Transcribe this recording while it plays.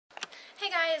Hey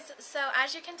guys, so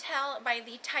as you can tell by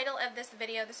the title of this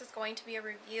video, this is going to be a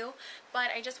review,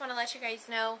 but I just want to let you guys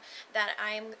know that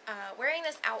I'm wearing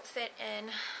this outfit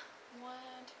in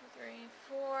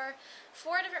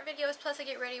four different videos, plus a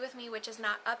get ready with me, which is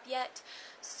not up yet.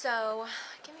 So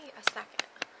give me a second.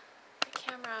 The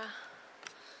camera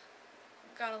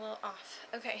got a little off.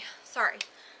 Okay, sorry.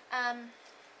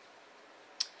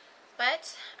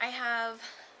 But I have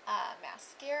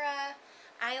mascara,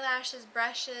 eyelashes,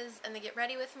 brushes, and the get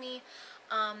ready with me.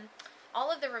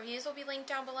 All of the reviews will be linked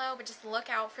down below, but just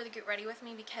look out for the get ready with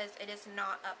me because it is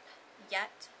not up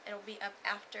yet. It'll be up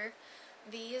after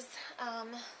these.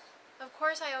 Of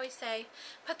course, I always say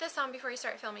put this on before you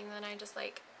start filming, then I just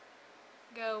like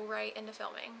go right into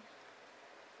filming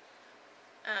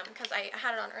because I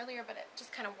had it on earlier, but it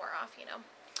just kind of wore off, you know.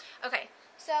 Okay,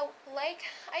 so like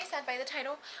I said by the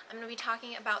title, I'm going to be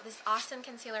talking about this awesome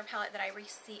concealer palette that I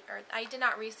received, or I did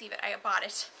not receive it, I bought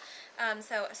it.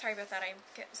 So sorry about that, I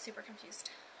get super confused.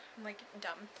 I'm like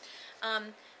dumb.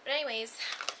 But anyways,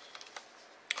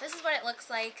 this is what it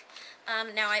looks like.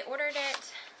 Now I ordered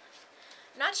it,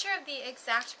 I'm not sure of the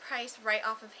exact price right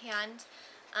off of hand,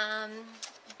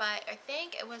 but I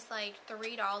think it was like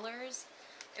 $3.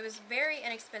 It was very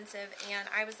inexpensive, and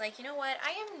I was like, you know what,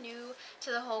 I am new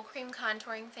to the whole cream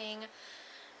contouring thing,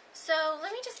 so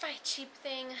let me just buy a cheap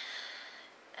thing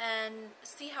and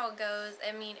see how it goes.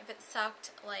 I mean, if it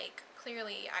sucked, like,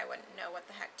 clearly I wouldn't know what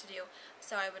the heck to do,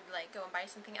 so I would, like, go and buy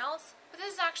something else, but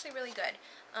this is actually really good.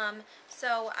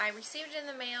 So I received it in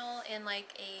the mail in,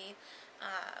 like, a,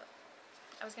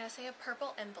 I was gonna say a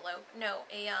purple envelope, no,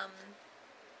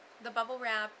 the bubble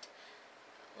wrapped,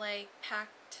 like,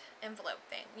 packed envelope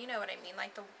thing, you know what I mean,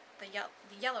 like the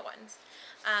yellow ones,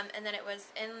 and then it was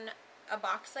in a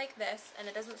box like this, and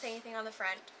it doesn't say anything on the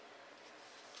front,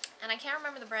 and I can't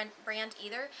remember the brand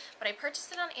either, but I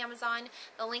purchased it on Amazon.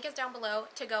 The link is down below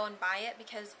to go and buy it,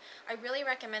 because I really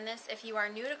recommend this if you are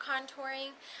new to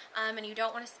contouring, and you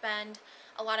don't want to spend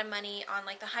a lot of money on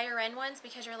like the higher end ones,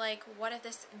 because you're like, what if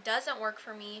this doesn't work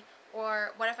for me,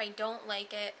 or what if I don't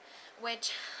like it,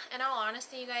 which in all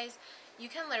honesty, you guys, you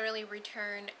can literally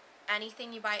return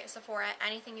anything you buy at Sephora,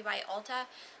 anything you buy at Ulta,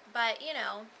 but, you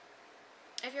know,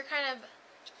 if you're kind of,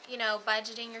 you know,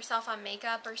 budgeting yourself on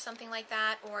makeup or something like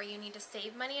that, or you need to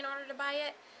save money in order to buy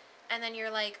it, and then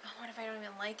you're like, oh, what if I don't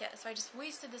even like it? So I just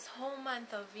wasted this whole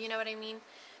month of, you know what I mean,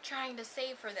 trying to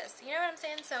save for this, you know what I'm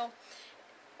saying? So,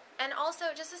 and also,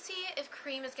 just to see if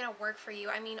cream is going to work for you.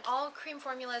 I mean, all cream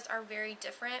formulas are very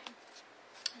different.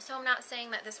 So I'm not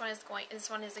saying that this one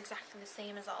is exactly the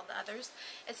same as all the others.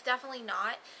 It's definitely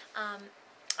not.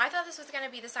 I thought this was going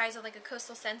to be the size of like a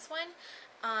Coastal Scents one,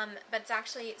 but it's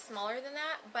actually smaller than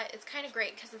that, but it's kind of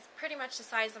great because it's pretty much the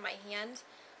size of my hand,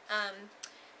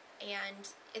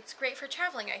 and it's great for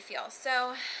traveling, I feel.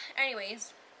 So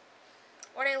anyways,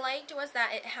 what I liked was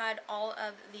that it had all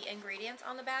of the ingredients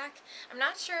on the back. I'm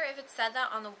not sure if it said that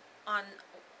on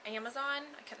Amazon,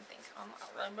 I couldn't think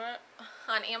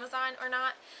on Amazon or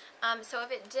not, so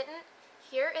if it didn't,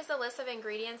 here is a list of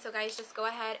ingredients. So guys, just go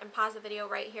ahead and pause the video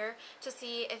right here to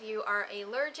see if you are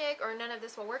allergic or none of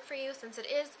this will work for you. Since it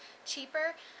is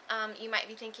cheaper, you might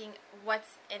be thinking,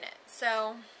 what's in it?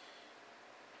 So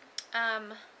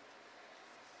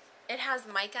it has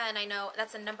mica, and I know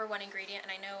that's the #1 ingredient,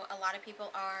 and I know a lot of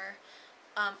people are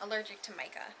allergic to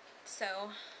mica,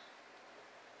 so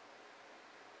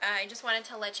I just wanted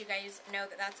to let you guys know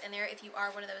that that's in there if you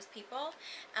are one of those people.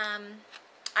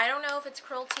 I don't know if it's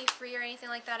cruelty-free or anything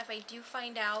like that. If I do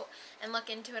find out and look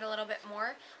into it a little bit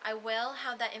more, I will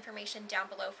have that information down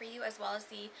below for you, as well as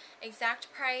the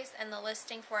exact price and the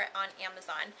listing for it on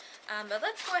Amazon. But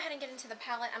let's go ahead and get into the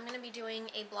palette. I'm going to be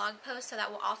doing a blog post, so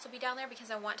that will also be down there,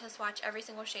 because I want to swatch every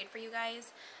single shade for you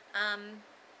guys.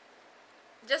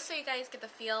 Just so you guys get the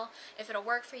feel, if it'll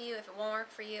work for you, if it won't work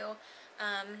for you.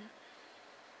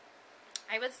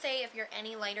 I would say if you're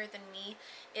any lighter than me,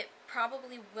 it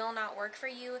probably will not work for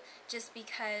you, just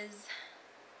because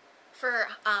for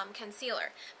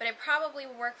concealer. But it probably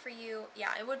will work for you,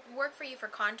 yeah, it would work for you for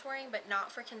contouring, but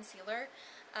not for concealer.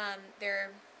 The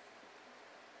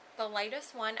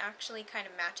lightest one actually kind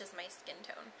of matches my skin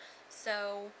tone.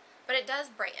 So, but it does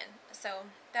brighten, so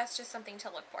that's just something to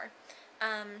look for.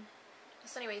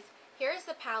 So anyways, here's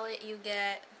the palette. You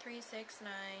get 3, 6,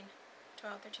 9,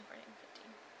 12, 13, 14,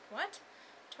 15. What?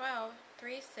 12,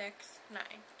 3, 6, 9,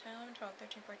 10, 11, 12,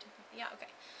 13, 14, 15. Yeah, okay.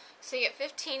 So you get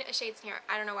 15 shades in here.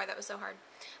 I don't know why that was so hard.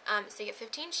 So you get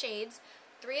 15 shades.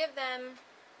 3 of them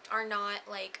are not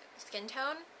like skin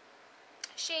tone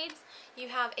shades. You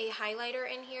have a highlighter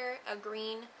in here, a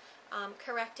green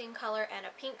correcting color, and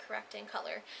a pink correcting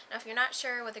color. Now if you're not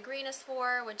sure what the green is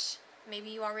for, which maybe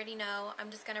you already know. I'm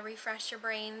just going to refresh your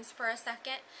brains for a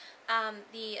second.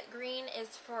 The green is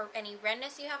for any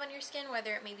redness you have on your skin,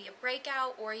 whether it may be a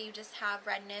breakout or you just have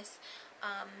redness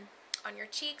on your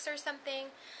cheeks or something.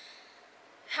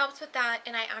 Helps with that,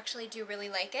 and I actually do really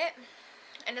like it.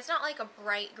 And it's not like a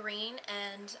bright green,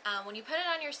 and when you put it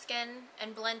on your skin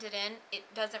and blend it in, it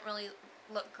doesn't really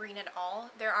look green at all.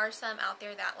 There are some out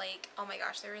there that like, oh my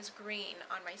gosh, there is green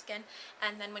on my skin,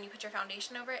 and then when you put your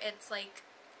foundation over it, it's like,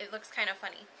 it looks kind of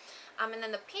funny. And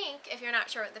then the pink, if you're not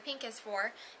sure what the pink is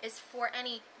for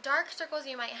any dark circles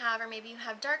you might have, or maybe you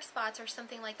have dark spots or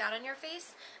something like that on your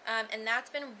face, and that's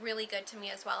been really good to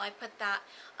me as well. I put that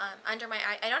under my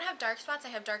eye. I don't have dark spots, I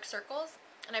have dark circles,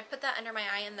 and I put that under my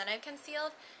eye and then I've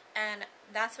concealed, and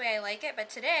that's the way I like it. But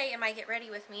today, in my Get Ready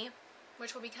With Me,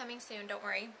 which will be coming soon, don't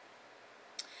worry,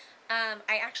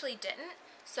 I actually didn't.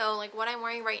 So like what I'm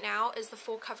wearing right now is the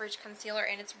full coverage concealer,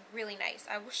 and it's really nice.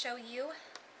 I will show you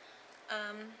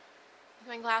with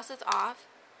my glasses off.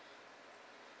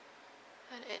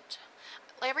 An itch.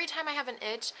 Every time I have an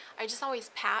itch, I just always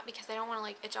pat because I don't want to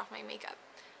like itch off my makeup.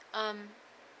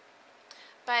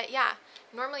 But yeah,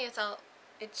 normally it's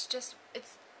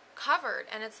covered,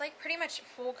 and it's like pretty much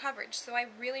full coverage, so I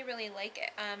really like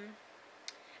it.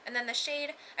 And then the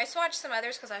shade, I swatched some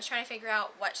others because I was trying to figure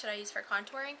out what should I use for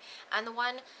contouring, and the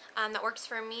one that works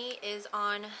for me is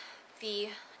on the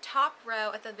top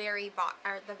row at the very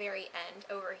end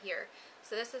over here.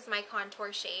 So this is my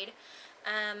contour shade.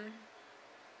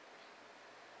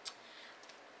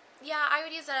 Yeah, I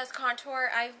would use it as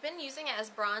contour. I've been using it as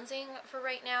bronzing for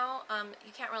right now.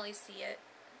 You can't really see it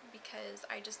because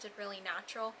I just did really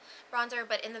natural bronzer,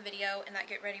 but in the video, in that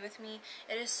Get Ready With Me,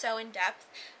 it is so in depth.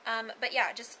 But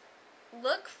yeah, just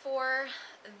look for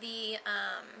the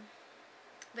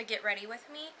Get Ready With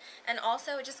Me, and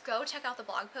also just go check out the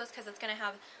blog post because it's going to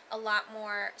have a lot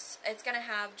more, it's going to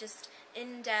have just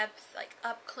in-depth, like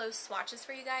up-close swatches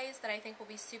for you guys that I think will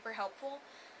be super helpful.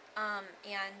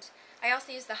 And I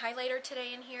also used the highlighter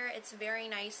today in here. It's very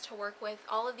nice to work with.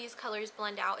 All of these colors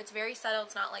blend out. It's very subtle.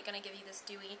 It's not like going to give you this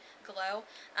dewy glow,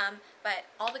 but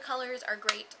all the colors are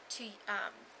great to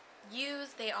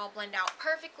use. They all blend out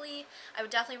perfectly. I would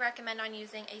definitely recommend on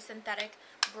using a synthetic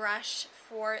brush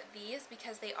for these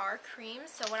because they are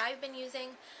creams. So what I've been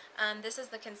using, this is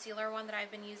the concealer one that I've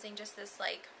been using, just this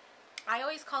like, I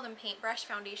always call them paintbrush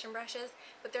foundation brushes,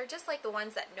 but they're just like the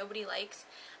ones that nobody likes,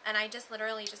 and I just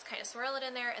literally just kind of swirl it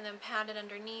in there and then pat it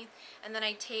underneath, and then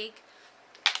I take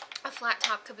a flat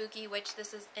top kabuki, which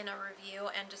this is in a review,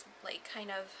 and just like kind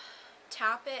of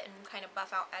tap it and kind of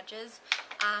buff out edges,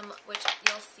 which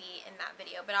you'll see in that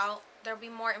video, but there'll be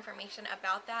more information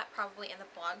about that probably in the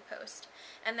blog post.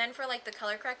 And then for like the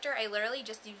color corrector, I literally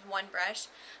just use one brush.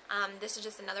 This is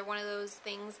just another one of those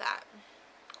things that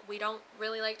we don't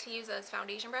really like to use as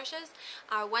foundation brushes.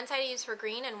 One side I use for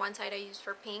green and one side I use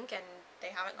for pink, and they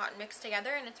haven't gotten mixed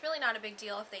together, and it's really not a big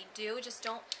deal if they do. Just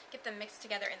don't get them mixed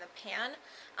together in the pan.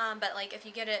 But like if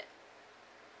you get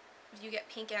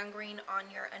pink and green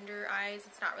on your under eyes,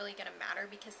 it's not really going to matter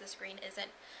because this green isn't,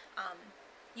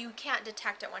 you can't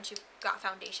detect it once you've got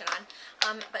foundation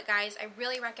on. But guys, I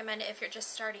really recommend it if you're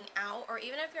just starting out, or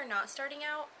even if you're not starting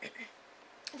out.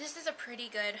 This is a pretty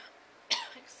good,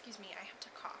 excuse me, I have to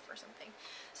cough or something.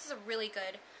 This is a really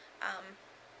good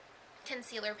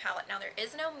concealer palette. Now there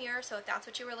is no mirror, so if that's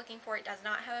what you were looking for, it does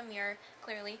not have a mirror,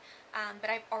 clearly. But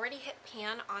I've already hit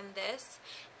pan on this,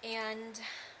 and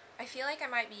I feel like I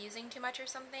might be using too much or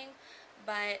something,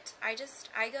 but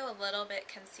I go a little bit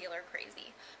concealer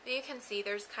crazy. But you can see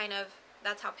there's kind of,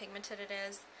 that's how pigmented it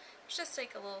is. It's just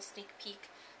like a little sneak peek.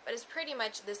 But it's pretty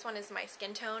much, this one is my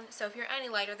skin tone, so if you're any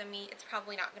lighter than me, it's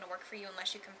probably not going to work for you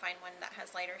unless you can find one that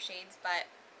has lighter shades, but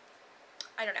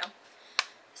I don't know.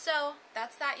 So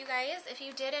that's that, you guys. If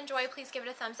you did enjoy, please give it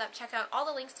a thumbs up. Check out all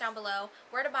the links down below,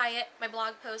 where to buy it, my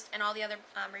blog post, and all the other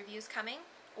reviews coming,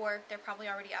 or they're probably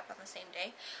already up on the same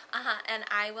day. And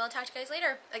I will talk to you guys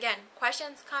later. Again,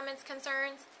 questions, comments,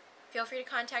 concerns, feel free to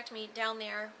contact me down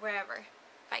there, wherever.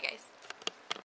 Bye, guys.